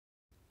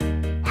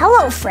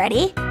Hello,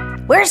 Freddy.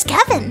 Where's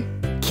Kevin?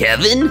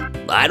 Kevin?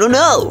 I don't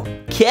know.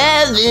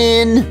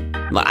 Kevin!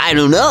 I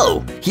don't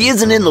know. He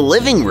isn't in the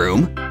living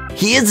room.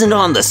 He isn't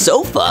on the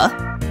sofa.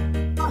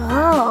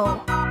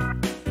 Oh.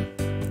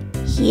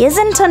 He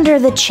isn't under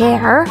the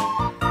chair.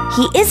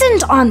 He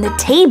isn't on the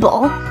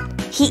table.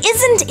 He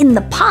isn't in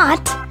the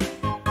pot.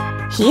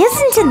 He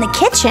isn't in the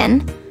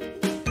kitchen.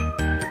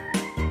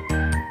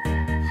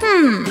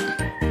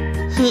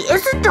 He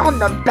isn't on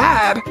the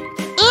bed,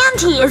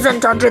 and he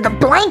isn't under the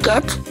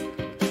blanket.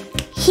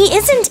 He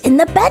isn't in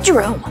the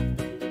bedroom.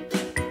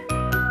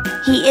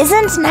 He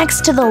isn't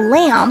next to the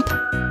lamp.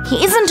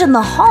 He isn't in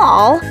the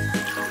hall.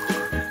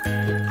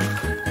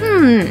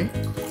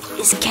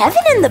 Is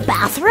Kevin in the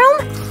bathroom?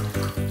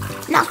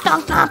 Knock,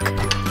 knock, knock.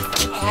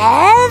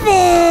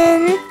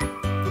 Kevin!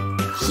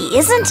 He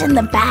isn't in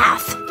the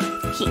bath.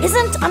 He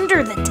isn't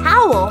under the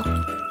towel.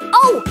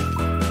 Oh!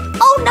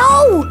 Oh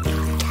no!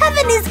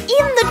 Kevin is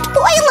in the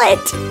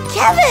toilet!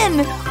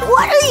 Kevin,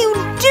 what are you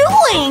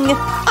doing?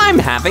 I'm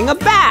having a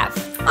bath.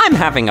 I'm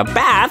having a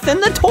bath in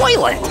the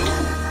toilet.